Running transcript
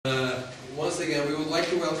again, we would like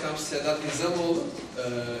to welcome Sedat Nizamoğlu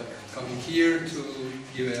coming here to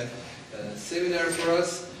give a seminar for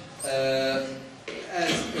us.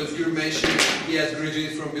 As Özgür mentioned, he has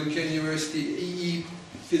graduated from Bilkent University, EE,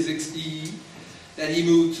 Physics EE. Then he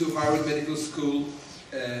moved to Harvard Medical School,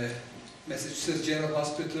 Massachusetts General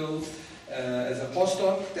Hospital as a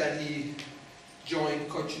postdoc. Then he joined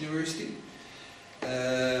Koç University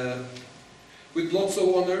with lots of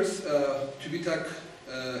honors, TÜBİTAK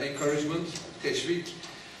encouragement, teşvik,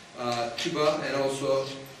 TÜBA, and also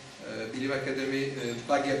Bilim Akademi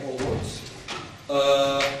Bagep Awards.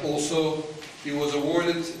 Also, he was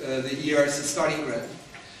awarded the ERC study grant.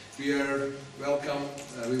 We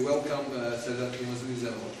welcome Sedat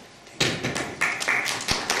Nizamoğlu.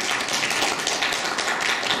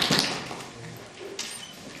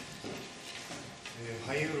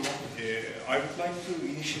 Hi everyone. I would like to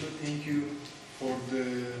initially thank you for the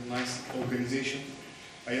nice organization.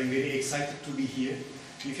 I am very excited to be here.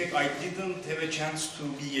 In fact, I didn't have a chance to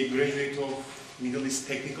be a graduate of Middle East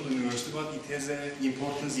Technical University, but it has an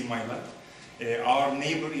importance in my life. Our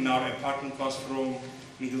neighbor in our apartment was from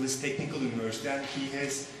Middle East Technical University, and he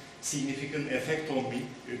has significant effect on me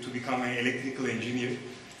to become an electrical engineer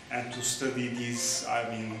and to study these,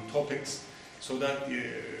 topics. So that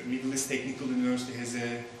Middle East Technical University has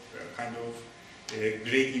a kind of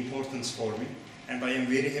great importance for me. And I am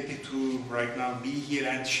very happy to right now be here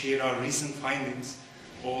and share our recent findings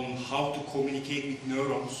on how to communicate with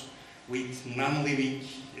neurons with non-living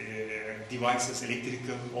devices,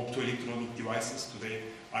 electrical, optoelectronic devices. Today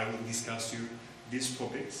I will discuss you these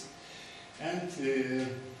topics. And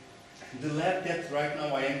the lab that right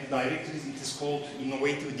now I am the director, it is called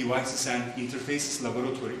Innovative Devices and Interfaces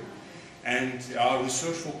Laboratory. And our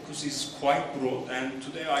research focus is quite broad, and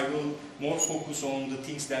today I will more focus on the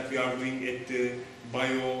things that we are doing at the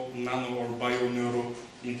bio-nano or bio-neuro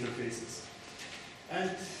interfaces.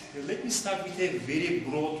 And let me start with a very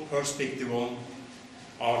broad perspective on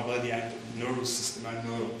our body and nervous system and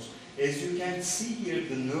neurons. As you can see here,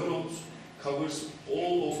 the neurons covers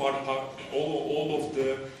all of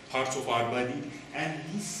the parts of our body, and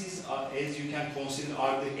this is, as you can consider,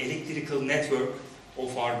 are the electrical network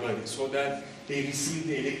of our body, so that they receive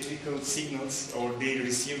the electrical signals or they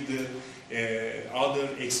receive the other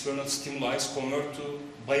external stimuli, convert to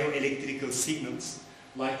bioelectrical signals,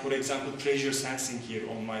 like for example pressure sensing here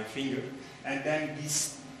on my finger, and then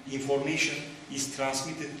this information is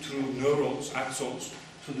transmitted through neurons, axons,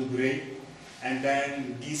 to the brain, and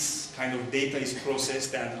then this kind of data is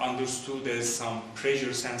processed and understood as some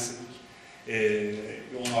pressure sensing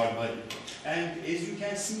on our body. And as you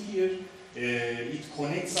can see here, it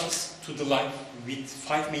connects us to the life with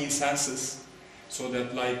 5 main senses, so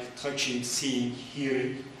that like touching, seeing,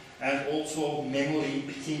 hearing, and also memory,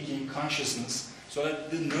 thinking, consciousness, so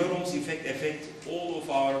that the neurons in fact affect all of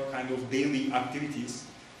our kind of daily activities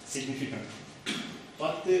significantly.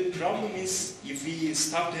 But the problem is, if we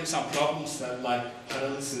start to have some problems that like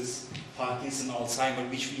paralysis, Parkinson, Alzheimer,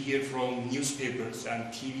 which we hear from newspapers and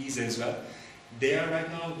TVs as well, they are right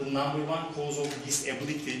now the #1 cause of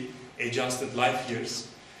disability adjusted life years,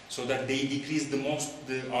 so that they decrease the most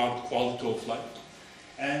our quality of life.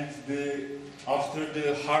 And after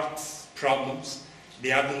the heart problems,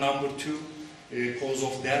 they are the #2 cause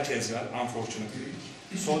of death as well, unfortunately.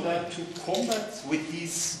 So that to combat with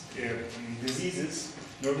these diseases,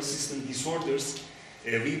 nervous system disorders,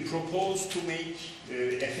 we propose to make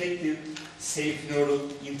effective, safe neural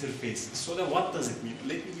interfaces. So that what does it mean?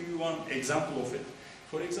 Let me give you one example of it.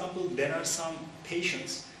 For example, there are some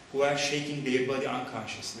patients who are shaking their body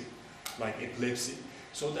unconsciously, like epilepsy.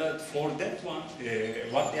 So that for that one,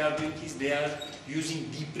 what they are doing is they are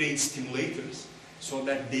using deep brain stimulators, so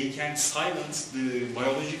that they can silence the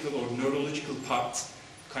biological or neurological parts,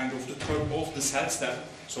 kind of to turn off the cells there,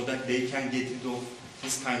 so that they can get rid of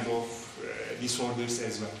this kind of disorders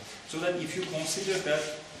as well. So that if you consider that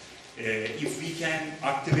if we can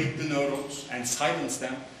activate the neurons and silence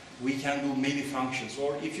them, we can do many functions.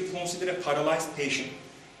 Or if you consider a paralyzed patient,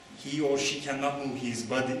 he or she cannot move his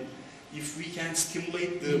body. If we can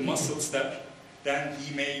stimulate the muscles there, then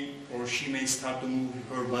he may or she may start to move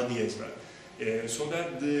her body as well. So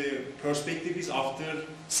that the perspective is after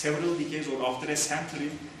several decades or after a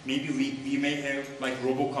century, maybe we may have like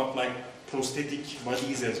Robocop, like prosthetic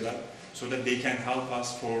bodies as well, so that they can help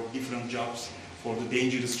us for different jobs, for the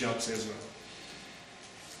dangerous jobs as well.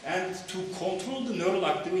 And to control the neural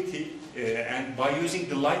activity, and by using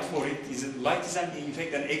the light for it, light is in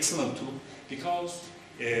fact an excellent tool, because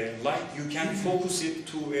light, you can focus it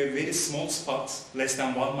to a very small spot, less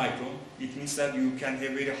than 1 micron. It means that you can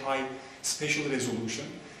have very high spatial resolution,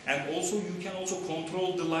 And also you can also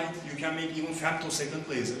control the light, you can make even femtosecond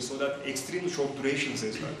lasers, so that extremely short durations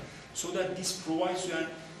as well. So that this provides you an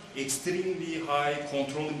extremely high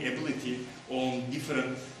controlling ability on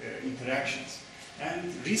different interactions.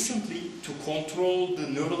 And recently, to control the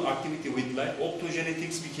neural activity with light,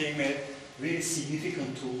 optogenetics became a very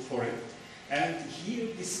significant tool for it. And here,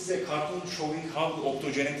 this is a cartoon showing how the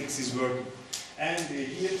optogenetics is working. And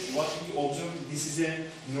here, what we observe, this is a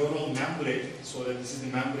neural membrane, so that this is the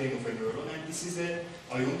membrane of a neuron, and this is an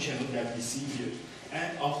ion channel that we see here.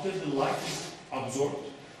 And after the light is absorbed,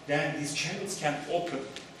 then these channels can open,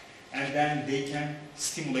 and then they can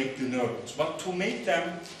stimulate the neurons. But to make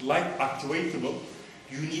them light activatable,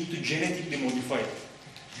 you need to genetically modify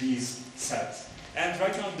these cells. And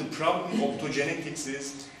right now, the problem with optogenetics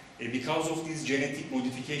is, because of this genetic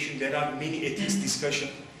modification, there are many ethics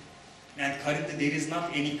discussions. And currently there is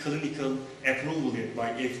not any clinical approval yet by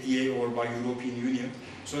FDA or by European Union,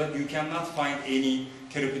 so that you cannot find any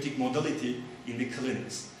therapeutic modality in the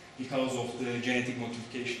clinics because of the genetic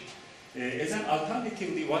modification. As an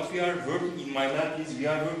alternative, what we are working in my lab is we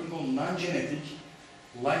are working on non-genetic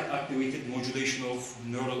light-activated modulation of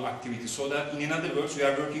neural activity, so that in other words we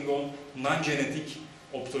are working on non-genetic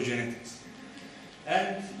optogenetics.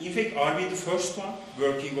 And in fact, are we the first one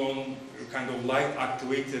working on kind of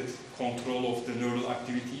light-activated control of the neural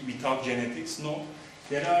activity without genetics? No.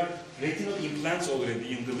 There are retinal implants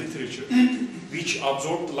already in the literature which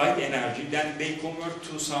absorb the light energy, then they convert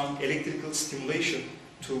to some electrical stimulation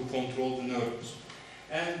to control the neurons.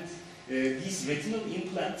 And these retinal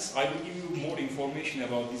implants, I will give you more information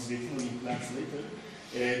about these retinal implants later.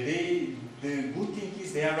 The good thing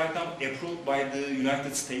is they are right now approved by the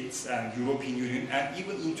United States and European Union, and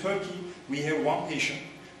even in Turkey we have one patient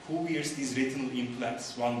who wears these retinal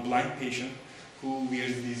implants, one blind patient who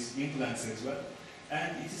wears these implants as well.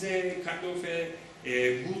 And it is a kind of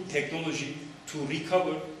a good technology to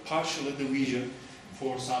recover partially the vision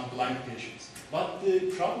for some blind patients. But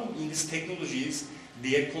the problem in this technology is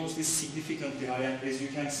their cost is significantly high, and as you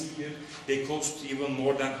can see here, they cost even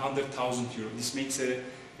more than 100,000 euros. This makes a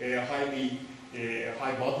highly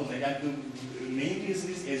high bottleneck, and the main reason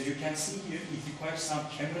is, as you can see here, it requires some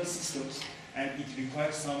camera systems, and it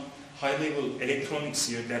requires some high-level electronics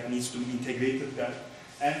here that needs to be integrated there,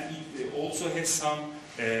 and it also has some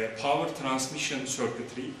power transmission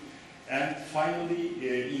circuitry, and finally,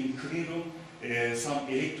 in clean room, some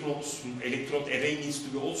electrode array needs to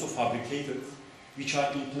be also fabricated, which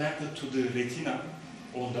are implanted to the retina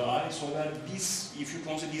on the eye, so that this, if you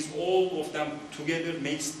consider this, all of them together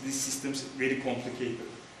makes these systems very complicated.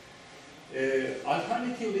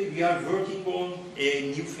 Alternatively, we are working on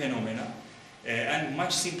a new phenomena, and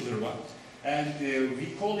much simpler one, and we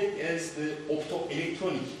call it as the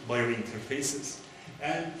optoelectronic biointerfaces.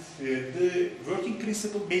 And the working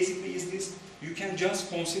principle basically is this: you can just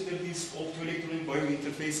consider these optoelectronic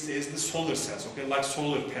biointerfaces as the solar cells, okay, like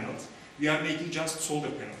solar panels. We are making just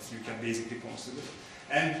solar panels, you can basically consider.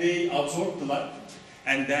 And they absorb the light,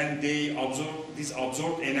 and then they absorb, this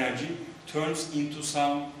absorbed energy turns into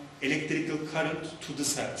some electrical current to the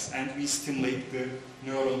cells, and we stimulate the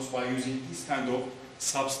neurons by using this kind of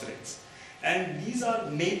substrates. And these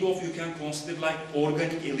are made of, you can consider like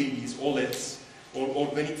organic LEDs, OLEDs, or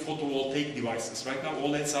organic photovoltaic devices. Right now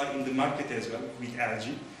OLEDs are in the market as well with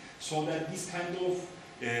LG, so that this kind of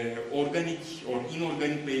organic or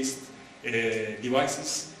inorganic based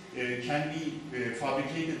devices can be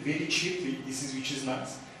fabricated very cheaply, which is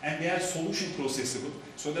nice, and they are solution processable,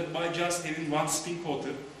 so that by just having one spin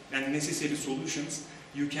coater and necessary solutions,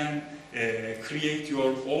 you can create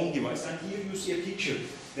your own device. And here you see a picture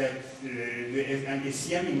that an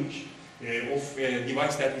SEM image of a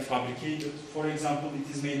device that we fabricated. For example,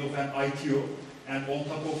 it is made of an ITO, and on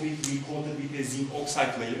top of it we coated with a zinc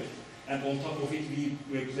oxide layer, and on top of it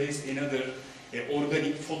we placed another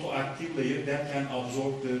organic photoactive layer that can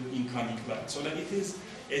absorb the incoming light. So that it is,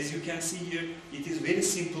 as you can see here, it is very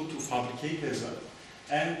simple to fabricate as well.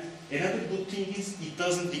 And another good thing is it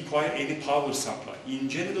doesn't require any power supply. In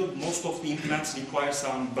general, most of the implants require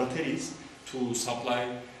some batteries to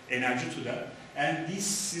supply energy to them. And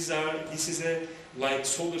this is a like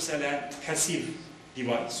solar cell and passive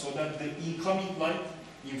device, so that the incoming light,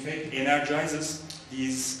 in fact, energizes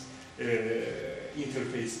these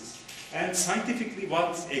interfaces. And scientifically,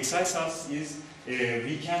 what excites us is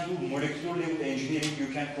we can do molecular level engineering. You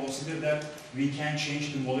can consider that we can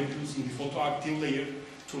change the molecules in the photoactive layer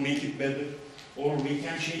to make it better, or we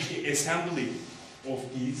can change the assembly of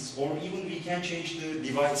these, or even we can change the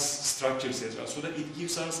device structures as well, so that it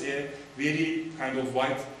gives us a very kind of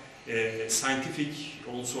wide scientific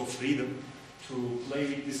also freedom to play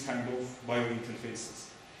with this kind of biointerfaces.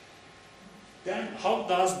 Then how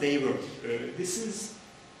does they work? This is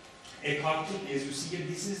a cartoon, as you see here.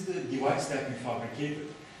 This is the device that we fabricated,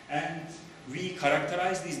 and we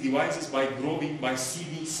characterize these devices by growing, by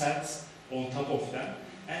seeding cells on top of them.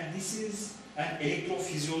 And this is an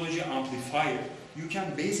electrophysiology amplifier. You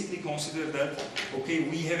can basically consider that, okay,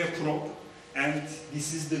 we have a probe, and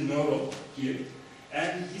this is the neuron here,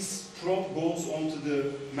 and this probe goes onto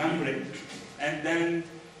the membrane, and then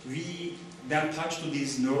we then touch to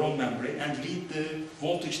this neuron membrane and read the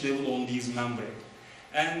voltage level on this membrane.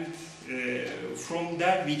 And from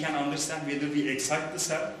that we can understand whether we excite the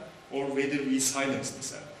cell or whether we silence the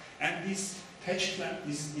cell. And this patch clamp,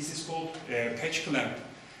 this is called patch clamp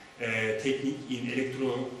technique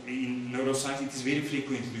in neuroscience. It is very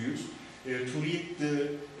frequently used. To read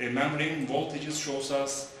the membrane voltages shows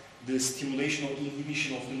us the stimulation or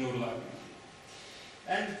inhibition of the neural activity.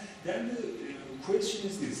 And then the question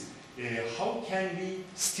is this. How can we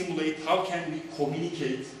stimulate, how can we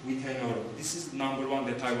communicate with a neuron? This is number one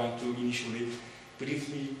that I want to initially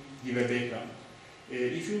briefly give a background.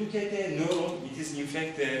 If you look at a neuron, it is in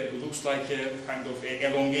fact looks like a kind of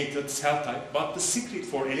elongated cell type, but the secret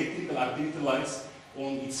for electrical activity lies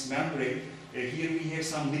on its membrane. Here we have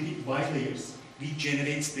some lipid bilayers which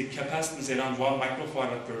generates the capacitance around 1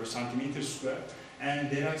 microfarad per centimeter square, and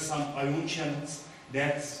there are some ion channels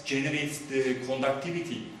that generates the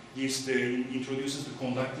conductivity, introduces the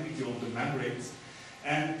conductivity of the membranes.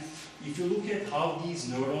 And if you look at how these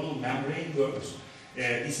neuronal membrane works,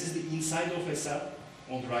 this is the inside of a cell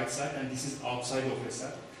on the right side, and this is outside of a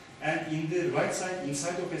cell. And in the right side,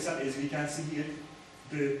 inside of a cell, as we can see here,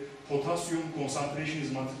 the potassium concentration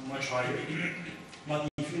is much higher. But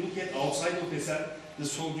if you look at outside of a cell, the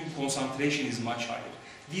sodium concentration is much higher.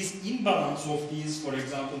 This imbalance of these, for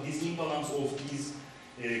example, this imbalance of these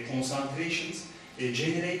concentrations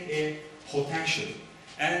generate a potential.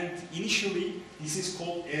 And initially, this is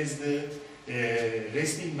called as the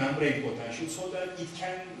resting membrane potential, so that it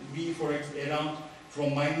can be, for example, around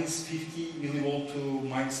from minus 50 millivolt to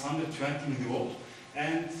minus 120 millivolt.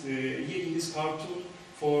 And here in this cartoon,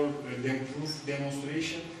 for the proof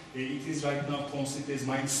demonstration, it is right now considered as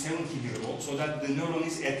minus 70 millivolts, so that the neuron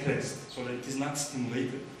is at rest, so that it is not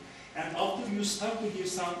stimulated. And after you start to give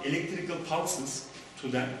some electrical pulses to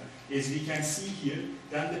them, as we can see here,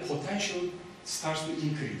 then the potential starts to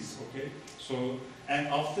increase, okay? So, and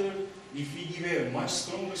after, if we give a much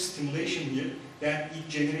stronger stimulation here, then it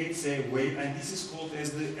generates a wave, and this is called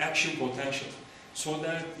as the action potential. So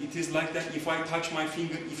that it is like that if I touch my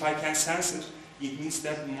finger, if I can sense it, it means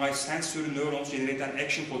that my sensory neurons generate an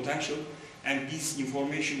action potential, and this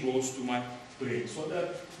information goes to my brain. So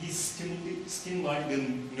that this stimuli, the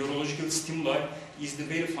neurological stimuli, is the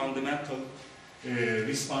very fundamental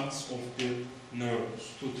response of the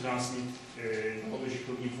neurons to transmit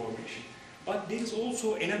neurological information. But there is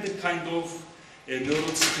also another kind of neural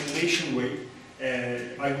stimulation way.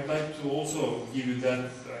 I would like to also give you that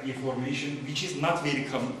information, which is not very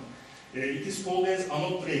common. It is called as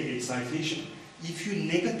anode break excitation. If you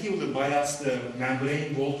negatively bias the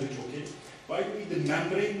membrane voltage, okay? By the way, the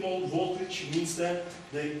membrane voltage means that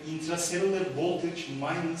the intracellular voltage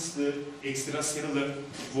minus the extracellular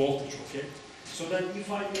voltage, okay? So that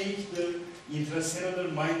if I make the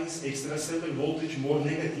intracellular minus extracellular voltage more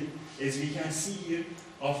negative, as we can see here,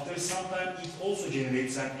 after some time it also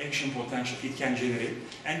generates an action potential, it can generate.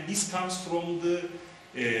 And this comes from the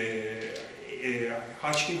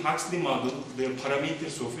Hodgkin-Huxley model, the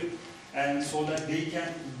parameters of it, and so that they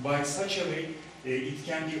can, by such a way, it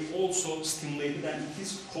can be also stimulated, and it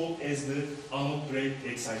is called as the anode break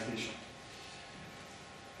excitation.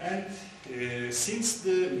 And since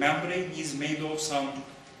the membrane is made of some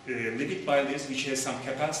lipid bilayers which has some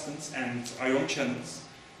capacitance and ion channels,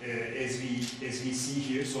 as we see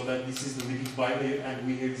here, so that this is the lipid bilayer, and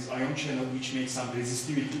we have this ion channel which makes some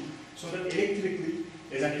resistivity, so that electrically,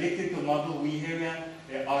 as an electrical model, we have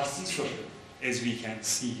an RC circuit, as we can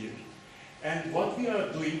see here. And what we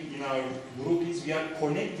are doing in our group is we are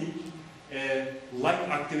connecting a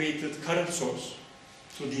light-activated current source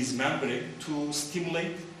to this membrane to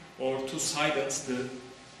stimulate or to silence the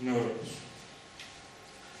neurons.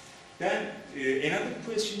 Then another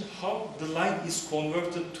question, how the light is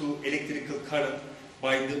converted to electrical current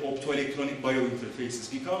by the optoelectronic biointerfaces,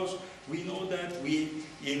 because we know that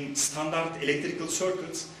in standard electrical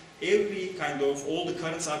circuits, all the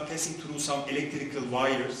currents are passing through some electrical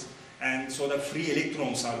wires, and so that free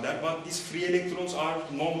electrons are there, but these free electrons are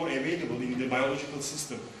no more available in the biological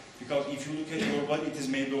system, because if you look at your body, it is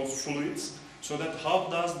made of fluids, so that how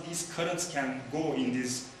does these currents can go in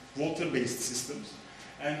these water-based systems?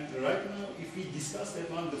 And right now, if we discuss that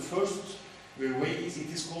one, the first way is it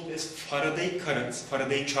is called as Faraday currents,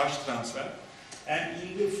 Faraday charge transfer. And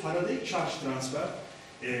in the Faraday charge transfer,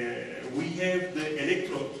 we have the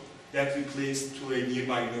electrode that we place to a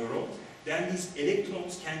nearby neuron. Then these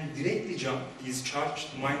electrons can directly jump, these charged,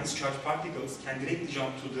 minus charged particles can directly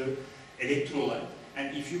jump to the electrolyte.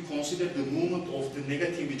 And if you consider the movement of the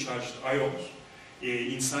negatively charged ions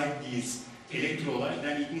inside these electrolyte,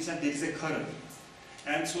 then it means that there is a current.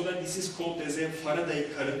 And so that this is called as a Faraday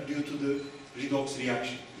current due to the redox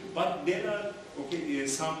reaction. But there are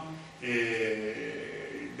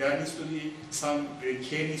there needs to be some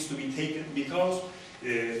care needs to be taken, because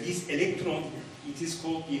this electron, it is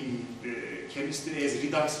called in chemistry as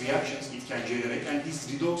redox reactions, it can generate, and these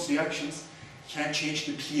redox reactions can change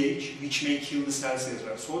the pH, which may kill the cells as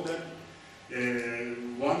well. So that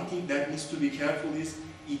one thing that needs to be careful is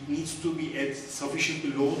it needs to be at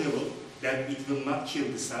sufficiently low level that it will not kill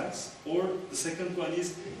the cells. Or the second one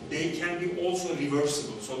is they can be also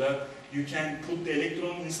reversible, so that you can put the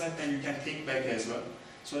electron inside and you can take back as well,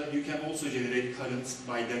 so that you can also generate currents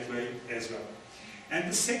by that way as well. And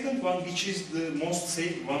the second one, which is the most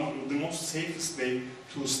safe one, the most safest way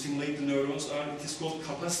to stimulate the neurons, it is called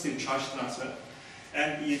capacitive charge transfer.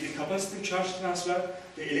 And in the capacitive charge transfer,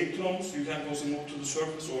 the electrons you can also move to the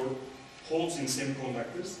surface or holes in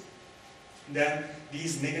semiconductors. Then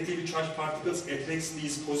these negatively charged particles attract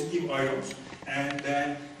these positive ions, and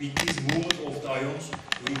then with this movement of the ions,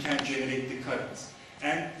 we can generate the currents.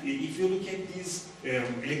 And if you look at this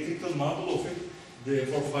electrical model of it,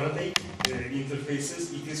 for Faraday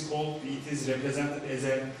interfaces, it is represented as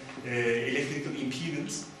an electrical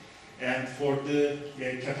impedance. And for the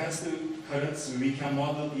capacitive currents, we can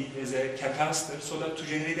model it as a capacitor, so that to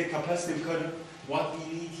generate a capacitive current, what we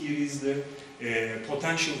need here is the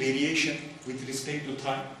potential variation with respect to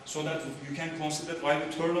time, so that you can consider that while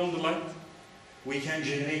we turn on the light, we can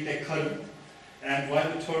generate a current, and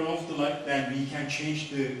while we turn off the light, then we can change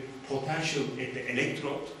the potential at the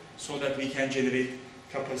electrode, so that we can generate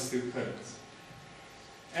capacitive currents.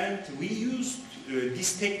 And we used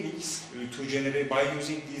these techniques to generate by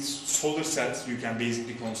using these solar cells, you can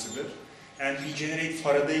basically consider, and we generate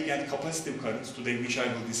Faraday and capacitive currents today, which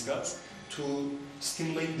I will discuss, to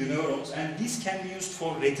stimulate the neurons. And this can be used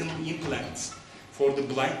for retinal implants for the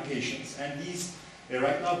blind patients. And these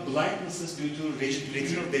right now blindnesses due to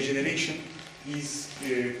retinal degeneration is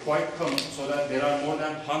quite common, so that there are more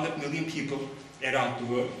than 100 million people around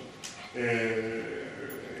the world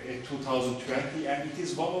in 2020, and it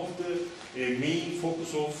is one of the main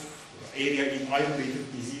focus of area in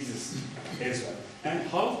eye-related diseases as well. And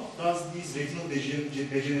how does this retinal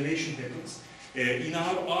degeneration happens? In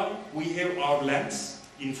our eye, we have our lens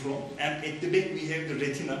in front, and at the back we have the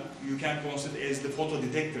retina. You can consider as the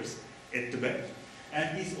photodetectors at the back.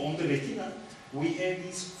 And this on the retina, we have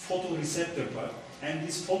this photoreceptor part, and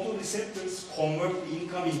these photoreceptors convert the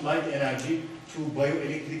incoming light energy to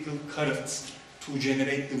bioelectrical currents to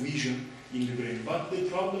generate the vision in the brain. But the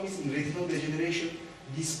problem is in retinal degeneration,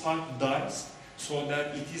 this part dies, so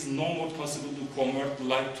that it is no more possible to convert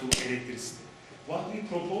light to electricity. What we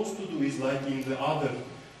propose to do is, like in the other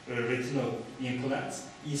retinal implants,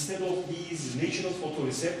 instead of these natural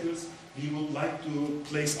photoreceptors, we would like to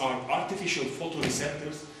place our artificial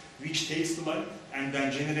photoreceptors, which takes the light and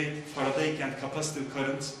then generate Faraday and capacitive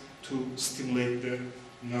currents to stimulate the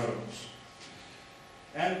neurons.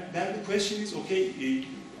 And then the question is, okay,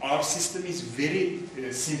 our system is very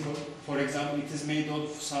simple. For example, it is made of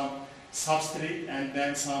some substrate and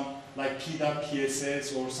then some like PDAP,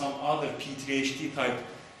 PSS, or some other P3HT type,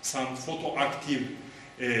 some photoactive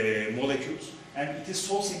molecules. And it is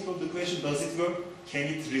so simple. The question, does it work? Can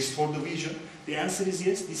it restore the vision? The answer is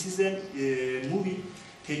yes. This is a movie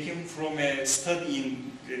taken from a study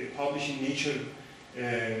published in Nature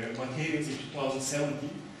Materials in 2017.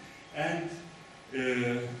 And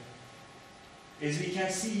as we can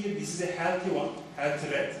see here, this is a healthy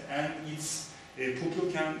rat, and its pupil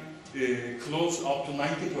can close up to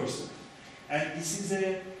 90%. And this is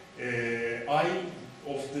a eye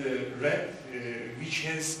of the rat which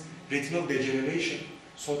has retinal degeneration,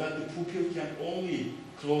 so that the pupil can only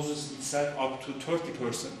closes itself up to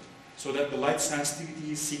 30%, so that the light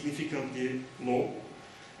sensitivity is significantly low.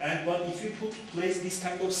 And but if you place this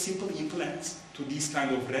kind of simple implants to these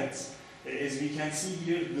kind of rats, as we can see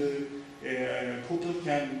here, the pupil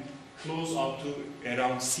can close up to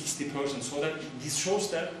around 60%, so that this shows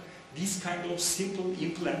that these kind of simple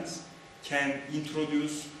implants can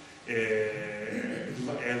introduce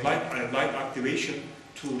light activation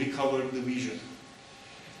to recover the vision.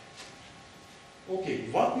 Okay,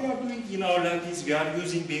 what we are doing in our lab is we are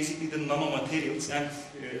using basically the nanomaterials, and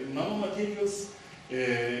nanomaterials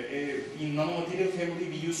In nanomaterial family,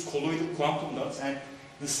 we use colloidal quantum dots, and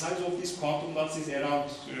the size of these quantum dots is around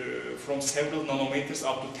from several nanometers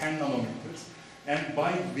up to 10 nanometers. And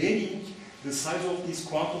by varying the size of these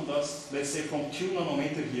quantum dots, let's say from 2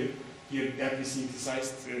 nanometer here that we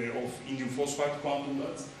synthesized of indium phosphide quantum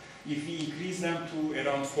dots, if we increase them to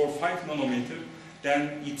around 4 or 5 nanometer,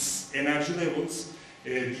 then its energy levels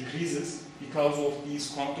decreases because of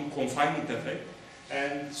this quantum confinement effect,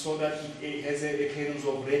 and so that it has an appearance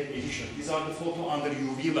of red emission. These are the photo under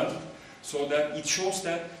UV light, so that it shows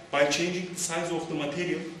that by changing the size of the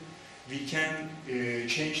material, we can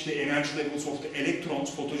change the energy levels of the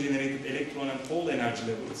electrons, photogenerated electron and hole energy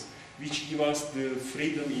levels, which give us the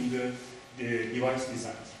freedom in the device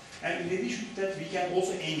design. And in addition to that, we can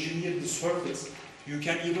also engineer the surface. You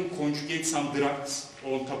can even conjugate some drugs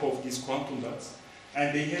on top of these quantum dots,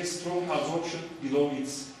 and they have strong absorption below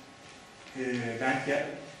its band gap.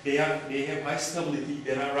 They have high stability.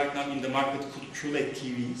 There are right now in the market QLED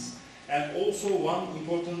TVs. And also one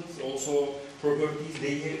important property is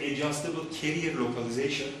they have adjustable carrier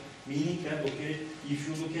localization, meaning that, okay, if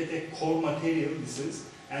you look at a core material, this is,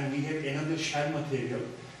 and we have another shell material,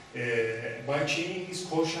 by changing this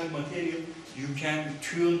core shell material, you can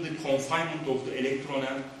tune the confinement of the electron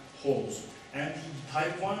and holes. And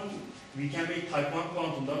type 1, we can make type 1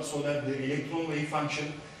 quantum dots so that the electron wave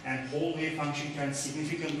function and hole wave function can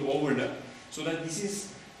significantly overlap. So that this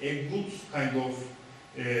is a good kind of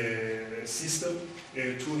system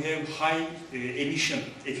to have high emission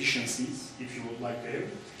efficiencies, if you would like to have.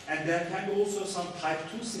 And there can be also some type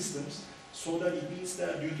 2 systems, so that it means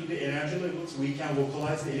that due to the energy levels, we can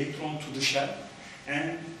localize the electron to the shell.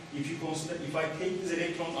 And if you consider, if I take this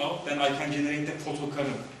electron out, then I can generate a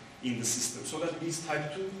photocurrent in the system. So that these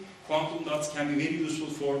type 2 quantum dots can be very useful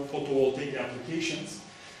for photovoltaic applications,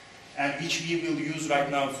 and which we will use right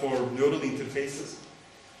now for neural interfaces.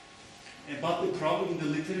 But the problem in the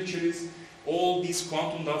literature is all these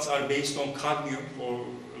quantum dots are based on cadmium or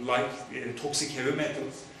like toxic heavy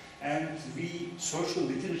metals. And we searched the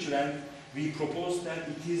literature and we proposed that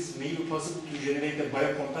it is maybe possible to generate a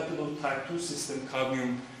biocompatible type 2 system,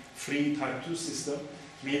 cadmium-free type 2 system,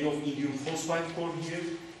 made of indium phosphide core here,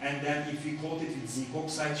 and then if we coat it with zinc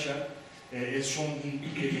oxide shell, as shown in the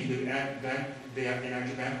energy band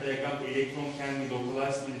diagram, the electron can be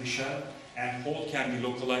localized in the shell and hole can be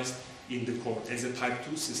localized in the core as a type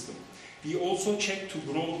 2 system. We also checked to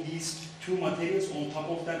grow these two materials on top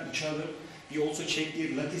of them each other. We also checked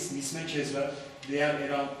the lattice mismatch as well. They are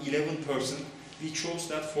around 11%, which shows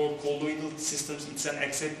that for colloidal systems it's an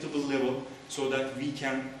acceptable level, so that we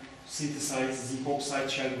can synthesize zinc oxide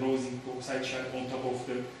shell, grow zinc oxide shell on top of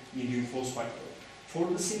the indium phosphide core. For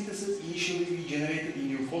the synthesis, initially we generated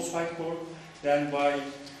indium phosphide core, then by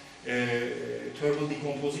thermal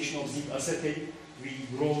decomposition of zinc acetate, we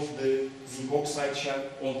grow the zinc oxide shell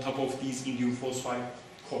on top of these indium phosphide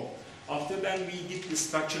core. After that, we did the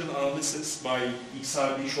structural analysis by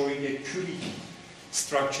XRD showing a cubic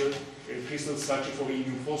structure, a crystal structure for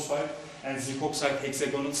indium phosphide, and zinc oxide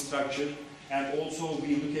hexagonal structure. And also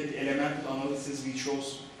we look at elemental analysis, which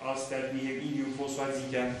shows us that we have indium phosphide,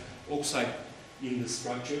 zinc and oxide in the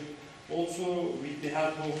structure. Also, with the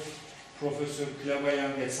help of Professor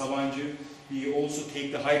Klabayan and Sabancı, we also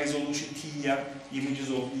take the high-resolution TEM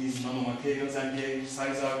images of these nanomaterials, and their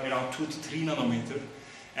size are around 2 to 3 nanometer.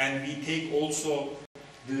 And we take also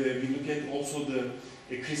we look at also the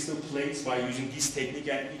crystal plates by using this technique,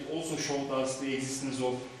 and it also showed us the existence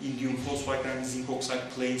of indium phosphide and zinc oxide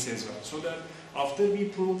plates as well. So that after we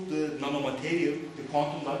proved the nanomaterial, the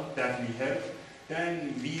quantum dot that we have,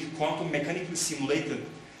 then we quantum mechanically simulated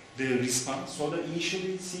the response. So that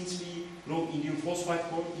initially, since we wrote indium phosphide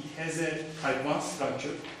core, it has a type 1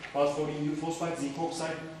 structure, but for indium phosphide zinc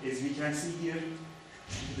oxide, as we can see here,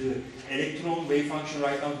 the electron wave function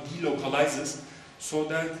right now delocalizes, so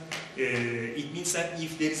that it means that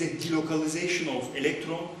if there is a delocalization of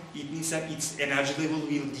electron, it means that its energy level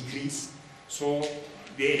will decrease. So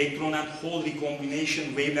the electron and hole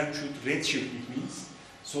recombination wavelength should redshift, it means,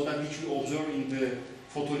 so that which we observe in the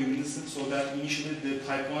photoluminescence, so that initially the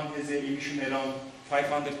type 1 has an emission around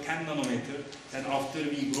 510 nanometer, and after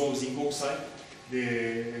we grow zinc oxide,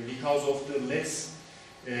 because of the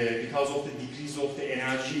decrease of the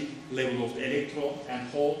energy level of the electron and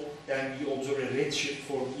hole, then we observe a redshift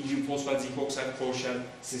for indium phosphide zinc oxide core shell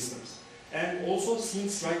systems. And also,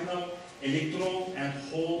 since right now electron and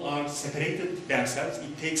hole are separated themselves,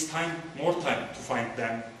 it takes more time to find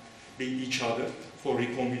them each other for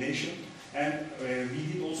recombination. And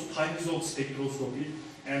we did also time resolved spectroscopy,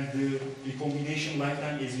 and the recombination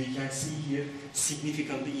lifetime, as we can see here,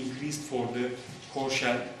 significantly increased for the core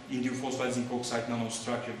shell indium phosphide zinc oxide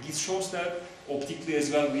nanostructure. This shows that optically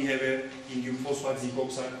as well we have a indium phosphide zinc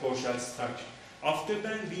oxide core shell structure. After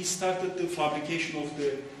that, we started the fabrication of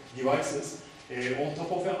the devices on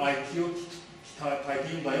top of an ITO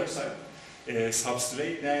titanium dioxide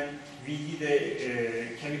substrate. Then we did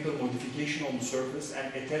a chemical modification on the surface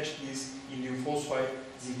and attached these indium phosphide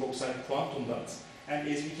zinc oxide quantum dots. And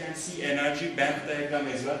as we can see, energy band diagram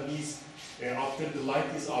as well. These after the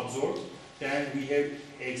light is absorbed, then we have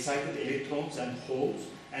excited electrons and holes,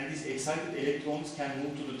 and these excited electrons can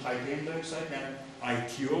move to the titanium dioxide and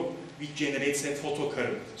ITO, which generates a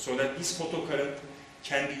photocurrent, so that this photocurrent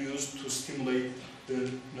can be used to stimulate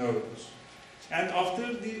the neurons. And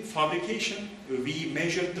after the fabrication, we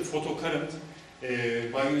measured the photocurrent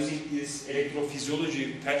by using this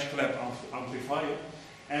electrophysiology patch clamp amplifier.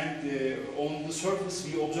 And on the surface,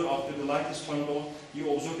 we observe after the light is turned on, we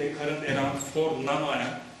observe a current around 4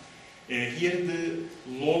 nanoamp. Here the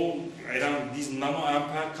low around this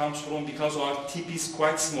nanoampere comes from because our tip is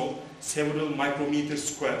quite small, several micrometer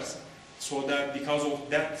squares. So that because of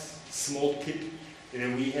that small tip,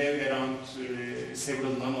 we have around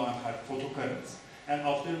several nanoampere photocurrents. And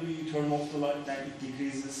after we turn off the light, then it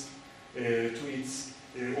decreases to its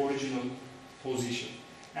original position.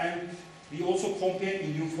 And we also compare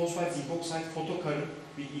indium phosphide zinc oxide photocurrent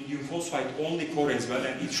with indium phosphide only core as well,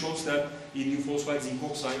 and it shows that indium phosphide zinc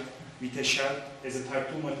oxide with a shell as a type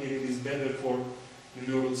 2 material is better for the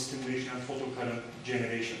neural stimulation and photocurrent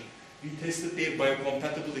generation. We tested their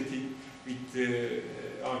biocompatibility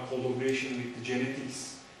with our collaboration with the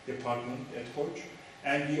genetics department at Koç,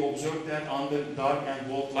 and we observed that under dark and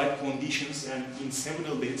bold light conditions and in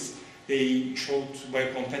several days they showed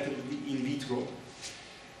biocompatibility in vitro.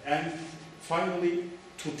 And finally,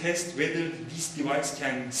 to test whether this device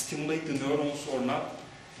can stimulate the neurons or not,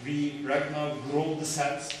 we right now grow the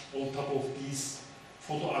cells on top of this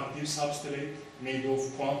photoactive substrate made of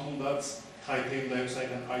quantum dots, titanium dioxide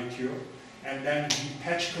and ITO. And then we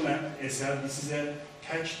patch clamp a cell. This is a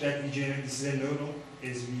patch that we generate. This is a neuron,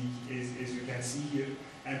 as you can see here.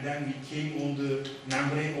 And then we came on the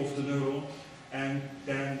membrane of the neuron, and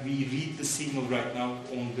then we read the signal right now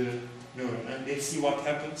on the neuron. And let's see what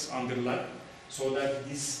happens under light. So that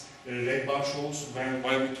this red bar shows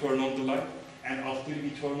while we turn on the light, and after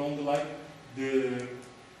we turn on the light, the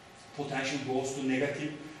potential goes to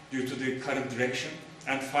negative due to the current direction.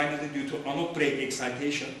 And finally, due to anode break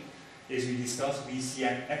excitation, as we discussed, we see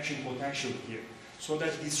an action potential here. So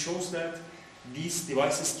that this shows that these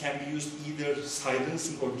devices can be used either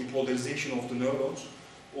silencing or depolarization of the neurons,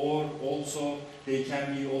 or also they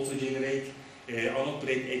can be also generate anode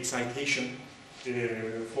break excitation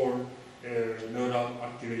for neural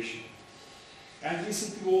activation. And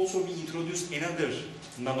recently also we introduced another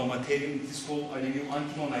nanomaterial. It is called aluminum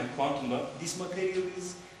antimonide quantum dot. This material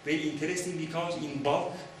is very interesting because in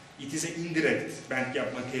bulk it is an indirect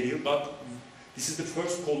bandgap material, but this is the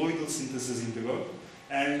first colloidal synthesis in the world.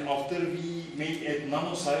 And after we made a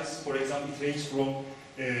nano size, for example, it ranges from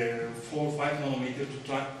 4 or 5 nanometer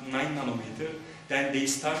to 9 nanometer, then they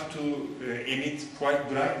start to emit quite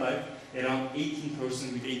bright light, around 18%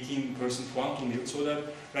 with 18% quantum yield. So that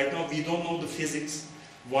right now we don't know the physics,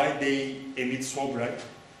 why they emit so bright.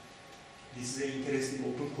 This is an interesting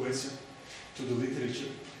open question to the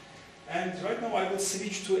literature. And right now I will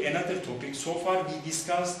switch to another topic. So far we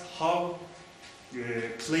discussed how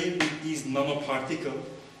playing with these nanoparticles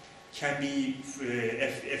can be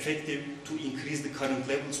effective to increase the current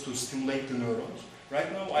levels to stimulate the neurons.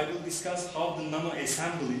 Right now I will discuss how the nano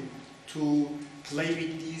assembly to play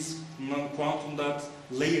with these quantum dot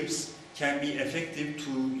layers can be effective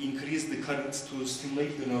to increase the currents to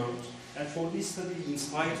stimulate the neurons. And for this study,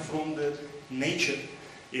 inspired from the nature,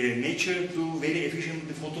 nature do very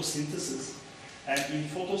efficiently photosynthesis. And in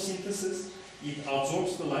photosynthesis, it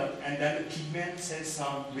absorbs the light, and then the pigment has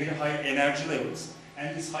some very high energy levels.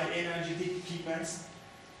 And these high energetic pigments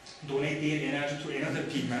donate their energy to another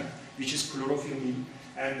pigment, which is chlorophyll B,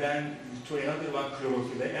 and then to another one,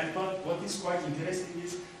 chlorophyll A. And what is quite interesting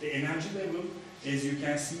is the energy level, as you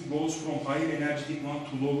can see, goes from higher energetic one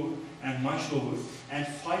to lower and much lower. And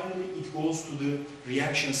finally, it goes to the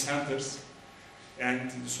reaction centers,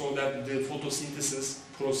 and so that the photosynthesis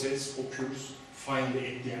process occurs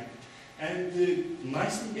finally at the end. And the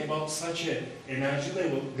nice thing about such an energy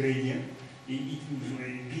level gradient,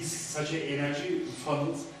 such an energy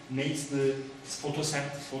funnels makes the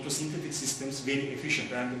photosynthetic systems very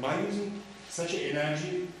efficient. And by using such an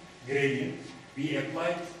energy gradient, we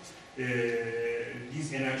applied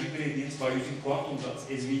these energy gradients by using quantum dots.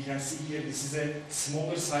 As we can see here, this is a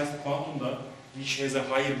smaller sized quantum dot which has a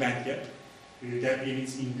higher band gap that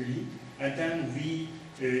emits in green. And then we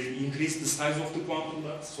increase the size of the quantum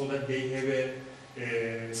dots so that they have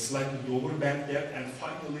a slightly lower band gap. And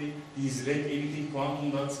finally, these red emitting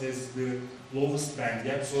quantum dots has the lowest band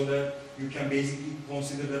gap, so that you can basically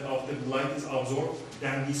consider that after the light is absorbed,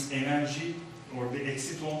 then this energy or the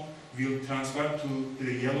exciton will transfer to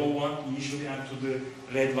the yellow one initially and to the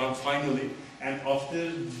red one finally. And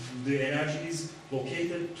after the energy is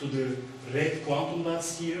located to the red quantum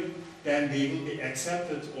dots here, then they will be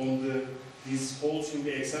accepted on these holes will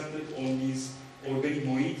be accepted on these organic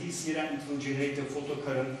moieties here, and it will generate a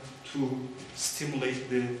photocurrent to stimulate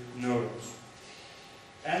the neurons.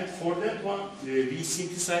 And for that one, we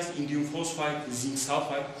synthesized indium phosphide, zinc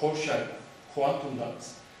sulfide, core shell quantum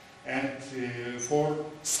dots. And for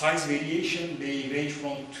size variation, they range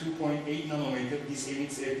from 2.8 nanometer, this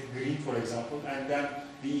emits at green for example, and then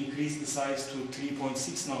we increase the size to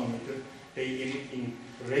 3.6 nanometer, they emit in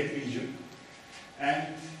red region.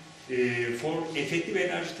 And for effective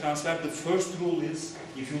energy transfer, the first rule is,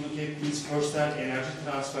 if you look at this first time energy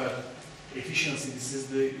transfer efficiency, this is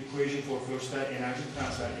the equation for first time energy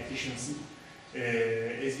transfer efficiency.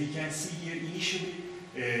 As we can see here, initially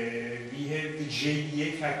we have the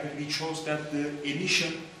JDA factor, which shows that the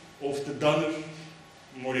emission of the donor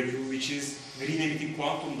molecule, which is green emitting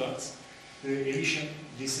quantum dots, the emission,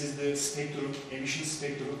 this is the spectrum, emission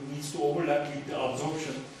spectrum, needs to overlap with the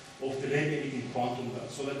absorption of the red emitting quantum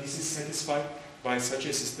dots, so that this is satisfied by such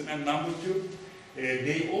a system. And number two,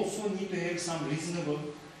 they also need to have some reasonable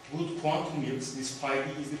good quantum yields. This phi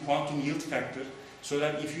d is the quantum yield factor, so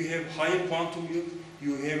that if you have higher quantum yield,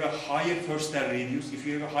 you have a higher first star radius. If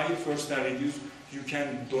you have a higher first star radius, you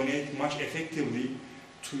can donate much effectively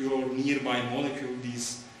to your nearby molecule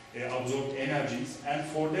these absorbed energies. And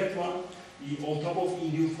for that one, on top of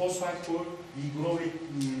indium phosphide core, we grow a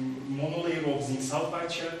monolayer of zinc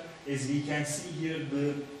sulfide shell. As we can see here,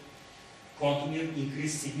 the quantum yield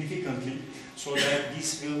increased significantly, so that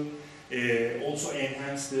this will also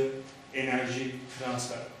enhance the energy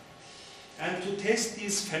transfer. And to test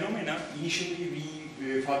this phenomena, initially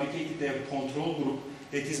we fabricated a control group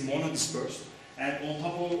that is monodispersed. And on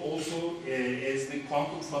top of also, as the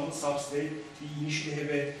quantum funnel substrate, we initially have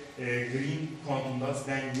a green quantum dots,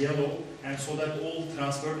 then yellow, and so that all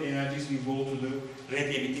transferred energies will go to the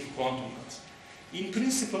red emitting quantum dots. In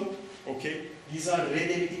principle, okay, these are red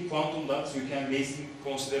emitting quantum dots. You can basically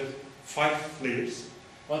consider 5 layers,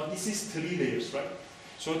 but this is 3 layers, right?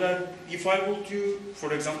 So that if I would to,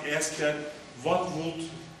 for example, ask that what would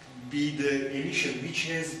be the emission which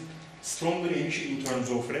has stronger emission in terms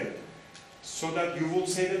of red, so that you would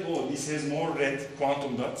say that, oh, this has more red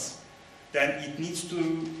quantum dots, then it needs to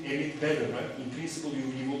emit better, right? In principle,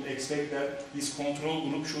 you would expect that this control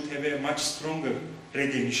group should have a much stronger red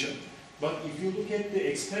emission. But if you look at the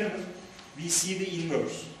experiment, we see the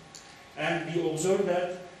inverse. And we observe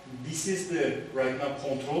that this is the, right now,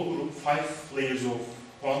 control group, 5 layers of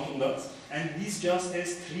quantum dots, and this just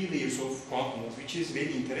has 3 layers of quantum dots, which is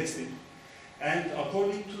very interesting. And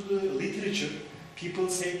according to the literature, people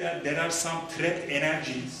say that there are some trapped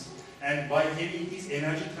energies, and by having these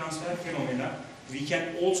energy transfer phenomena, we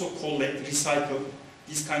can also collect, recycle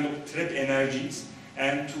these kind of trapped energies,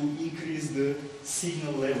 and to increase the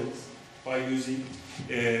signal levels by using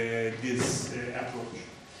this approach.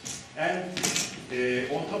 And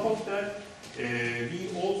on top of that,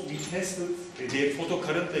 we tested their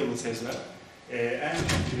photocurrent levels as well, and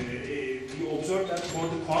we observed that for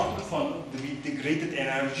the quantum funnel with the graded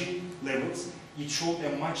energy levels, it showed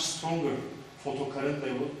a much stronger photocurrent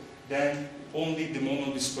level than only the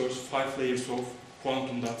monodispersed 5 layers of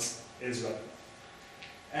quantum dots as well.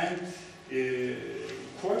 And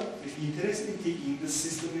quite interesting thing in this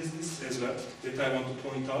system is this as well, that I want to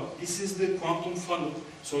point out. This is the quantum funnel,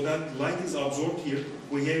 so that light is absorbed here.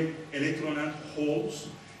 We have electron and holes,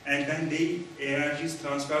 and then the energy is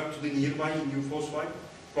transferred to the nearby indium phosphide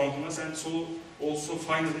quantum dots, and so also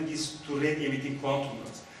finally this to red emitting quantum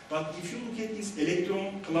dots. But if you look at this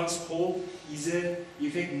electron plus hole is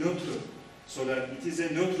in fact neutral, so that it is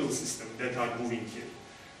a neutral system that are moving here.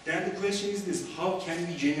 Then the question is this: how can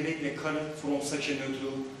we generate a current from such a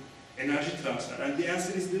neutral energy transfer? And the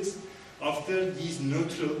answer is this: after these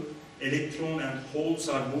neutral electron and holes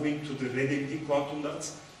are moving to the red emitting quantum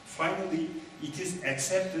dots, finally it is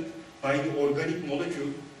accepted by the organic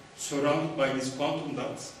molecule surrounded by these quantum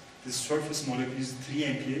dots. The surface molecule is 3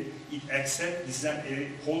 MPa. It accepts, this is a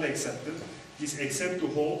hole acceptor. This accepts the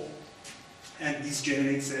hole, and this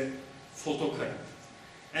generates a photocurrent.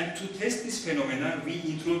 And to test this phenomenon, we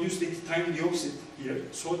introduced the titanium dioxide here,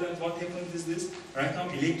 so that what happens is this, right now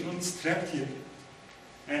electron is trapped here.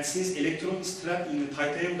 And since electron is trapped in the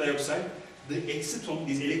titanium dioxide, the exciton,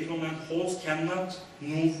 these electron and holes, cannot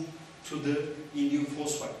move to the indium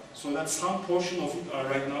phosphide. So that some portion of it are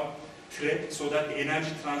right now trapped, so that the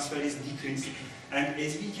energy transfer is decreased. And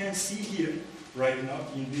as we can see here, right now,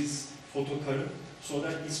 in this photocurrent, so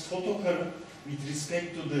that this photocurrent, with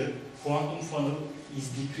respect to the quantum funnel, is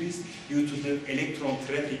decreased due to the electron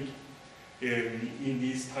trapping in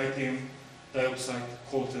this titanium dioxide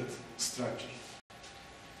coated structure.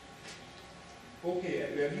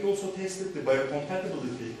 Okay, we also tested the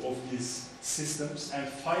biocompatibility of these systems, and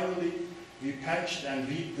finally we patched and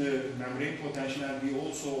read the membrane potential, and we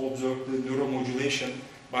also observed the neuromodulation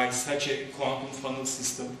by such a quantum funnel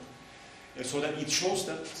system, so that it shows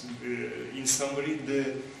that, in summary,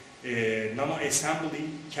 the nano-assembly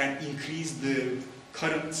can increase the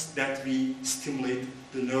currents that we stimulate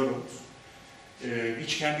the neurons,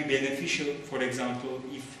 which can be beneficial, for example,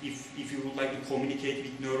 if you would like to communicate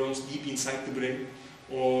with neurons deep inside the brain,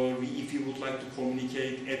 or if you would like to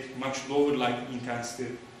communicate at much lower light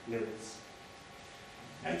intensity levels.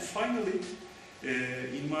 And finally,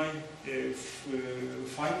 in my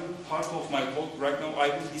final part of my talk right now, I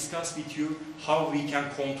will discuss with you how we can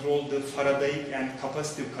control the Faradaic and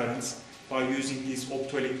capacitive currents by using these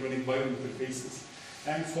optoelectronic biointerfaces.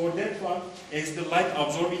 And for that one, as the light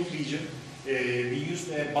absorbing region, we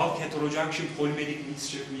used a bulk heterojunction polymeric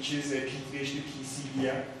mixture, which is a P3HD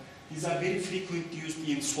PCBM. These are very frequently used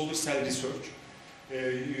in solar cell research.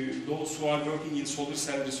 Those who are working in solar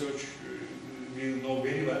cell research will know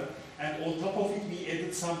very well. And on top of it, we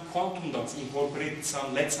added some quantum dots, incorporated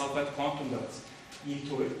some lead sulfide quantum dots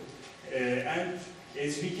into it. And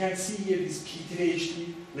as we can see here, this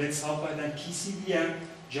P3HD, lead sulfide and PCBM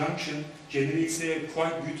junction generates a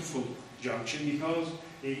quite beautiful junction, because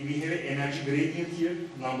we have an energy gradient here,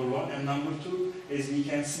 number one, and number two, as we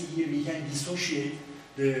can see here, we can dissociate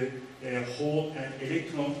the hole and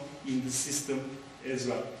electron in the system as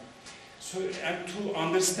well. So, and to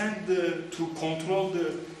understand to control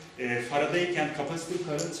the Faradaic and capacitive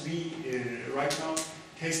currents, we right now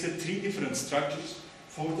tested three different structures.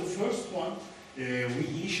 For the first one,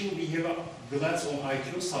 we have a glass on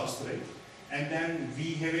IQ substrate, and then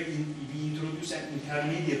we introduce an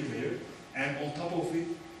intermediate layer, and on top of it,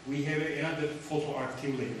 we have another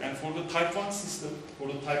photoactive layer. And for the type 1 system, for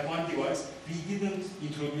the type 1 device, we didn't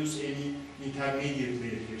introduce any intermediate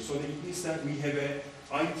layer here. So it means that we have a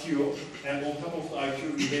ITO, and on top of the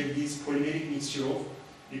ITO, we have this polymeric mixture of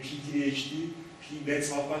the P3HD, lead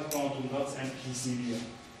sulfide quantum dots, and PCBM.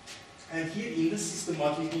 And here in the system,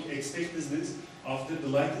 what we will expect is this: after the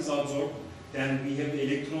light is absorbed, then we have the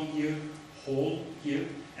electron here, hole here,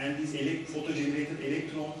 and this photo-generated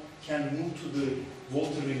electron can move to the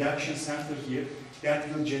water reduction center here, that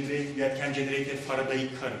can generate a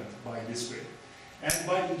Faradaic current by this way. And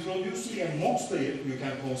by introducing a MOX layer, you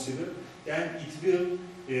can consider, then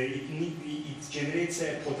it generates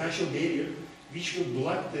a potential barrier which will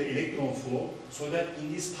block the electron flow, so that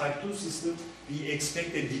in this type 2 system, we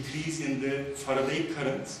expect a decrease in the Faradaic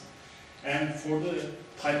currents. And for the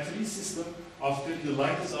type 3 system, after the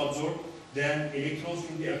light is absorbed, then electrons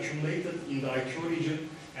will be accumulated in the IQ region,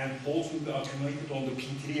 and holes will be accumulated on the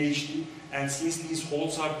P3HD. And since these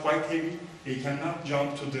holes are quite heavy, they cannot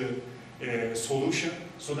jump to the solution,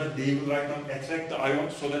 so that they will right now attract the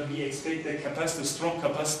ions, so that we expect a capacitive, strong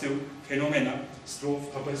capacitive phenomena, strong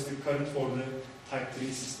capacitive current for the type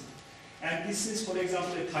 3 system. And this is, for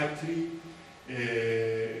example, a type 3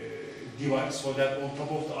 device, so that on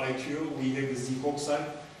top of the ITO, we have the zinc oxide,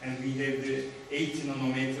 and we have the 80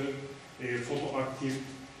 nanometer photoactive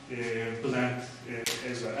blend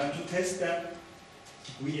as well. And to test that,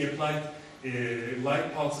 we applied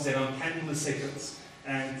light pulses around 10 milliseconds,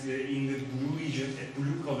 and in the blue region, a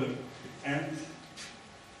blue color, and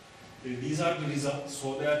these are the results.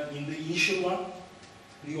 So that in the initial one,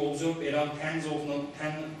 we observed around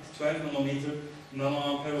 12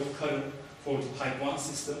 nanoampere of current for the type 1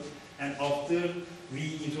 system, and after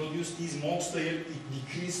we introduced this MOX layer, it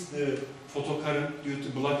decreased the photocurrent due to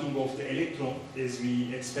blocking of the electron as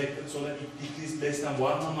we expected, so that it decreased less than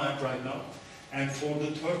 1 nanoamp right now. And for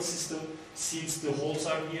the third system, since the holes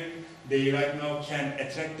are here, they right now can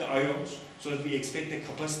attract the ions, so that we expect a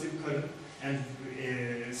capacitive current. And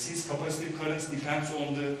since capacitive currents depends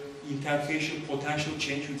on the interfacial potential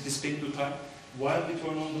change with respect to time, while we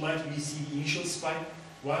turn on the light, we see the initial spike.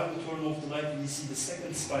 While we turn off the light, we see the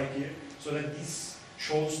second spike here, so that this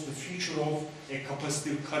shows the future of a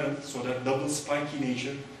capacitive current, so that double spiky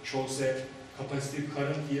nature shows a capacitive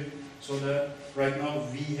current here. So that right now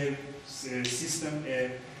we have a system,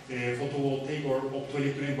 a photovoltaic or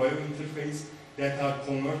optoelectronic biointerface that are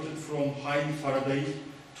converted from highly Faraday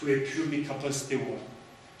to a purely capacitive one.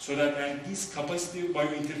 So that, and these capacitive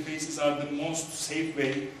biointerfaces are the most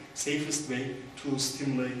safest way to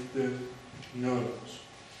stimulate the neurons.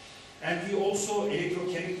 And we also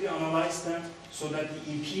electrochemically analyze them so that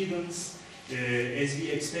the impedance, as we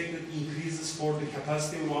expected, increases for the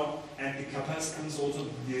capacitive one, and the capacitance also,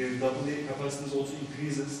 the double layer capacitance also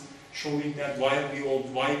increases, showing that why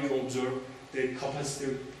we observe the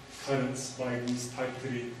capacitive currents by this type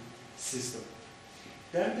 3 system.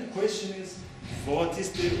 Then the question is, what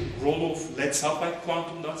is the role of lead sulfide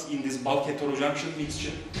quantum dots in this bulk heterojunction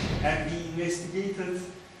mixture? And we investigated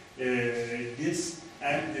this,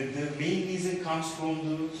 and the main reason comes from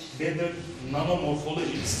the better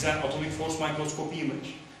nanomorphology. This is an atomic force microscopy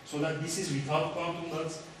image. So that this is without quantum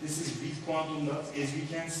dots, this is with quantum dots. As we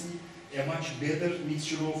can see, a much better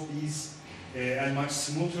mixture of these and much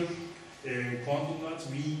smoother quantum dots.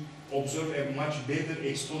 We observe a much better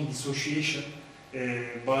extron dissociation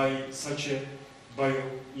by such a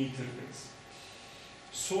biointerface.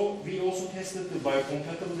 So we also tested the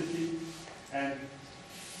biocompatibility, and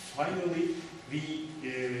finally we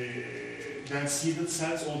then seeded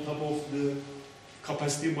cells on top of the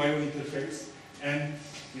capacitive biointerface, and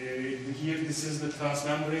here this is the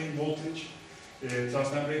transmembrane voltage,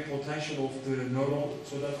 transmembrane potential of the neuron,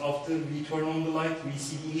 so that after we turn on the light we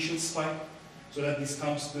see the initial spike, so that this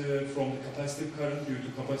comes from the capacitive current due to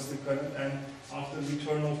capacitive current, and after we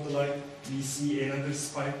turn off the light we see another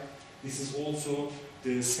spike. This is also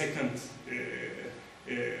the second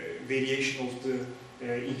variation of the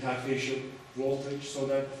interfacial voltage, so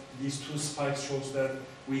that these two spikes shows that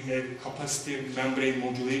we have capacitive membrane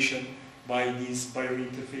modulation by these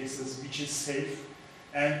biointerfaces, which is safe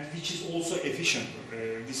and which is also efficient.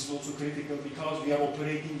 This is also critical because we are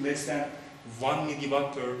operating less than 1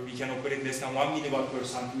 milliwatt per, we can operate less than 1 milliwatt per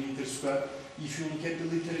centimeter square. If you look at the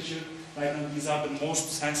literature, right now these are the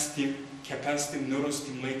most sensitive capacitive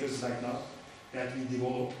neurostimulators right now that we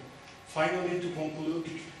develop. Finally, to conclude,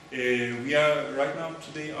 we are right now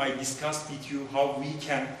today I discussed with you how we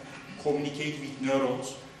can communicate with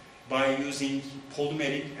neurons by using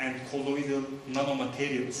polymeric and colloidal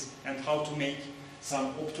nanomaterials, and how to make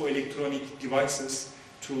some optoelectronic devices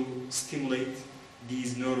to stimulate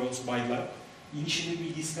these neurons by light. Initially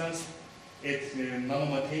we discussed at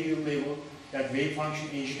nanomaterial level that wave function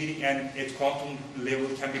engineering and at quantum level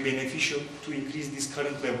can be beneficial to increase these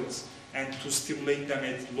current levels and to stimulate them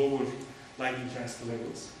at lower light intensity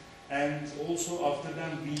levels. And also after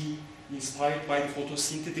that, we, inspired by the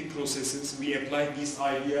photosynthetic processes, we applied this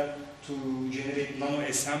idea to generate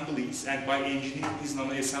nano-assemblies, and by engineering these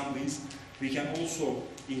nano-assemblies we can also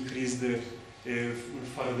increase the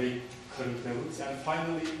Faraday current levels. And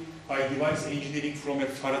finally, by device engineering from a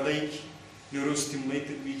Faradaic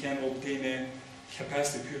neurostimulator, we can obtain a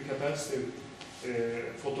capacitive, pure capacitive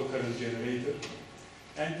photocurrent generator.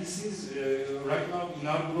 And this is, right now in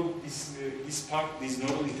our group, this part, these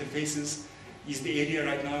neural interfaces, is the area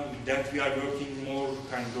right now that we are working more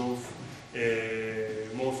kind of,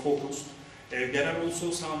 more focused. There are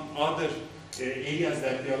also some other areas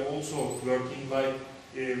that we are also working, like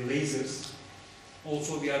lasers.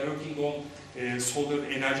 Also we are working on solar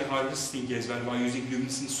energy harvesting as well by using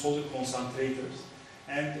luminescent solar concentrators.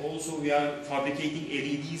 And also we are fabricating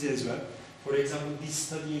LEDs as well. For example, this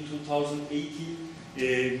study in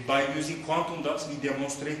 2018, by using quantum dots, we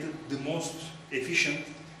demonstrated the most efficient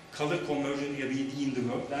color conversion LED in the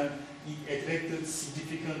world, and it attracted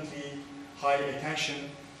significantly high attention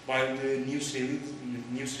by the news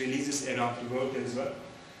releases around the world as well.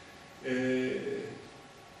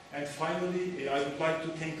 And finally, I would like to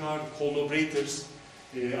thank our collaborators,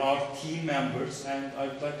 our team members, and I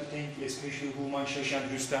would like to thank especially Human, Shash and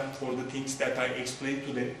Rüstem for the things that I explained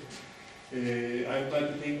today. I would like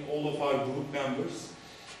to thank all of our group members,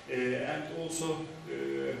 and also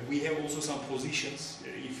we have also some positions.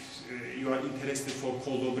 If you are interested for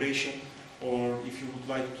collaboration, or if you would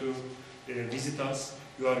like to visit us,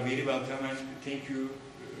 you are very welcome, and thank you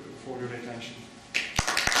for your attention.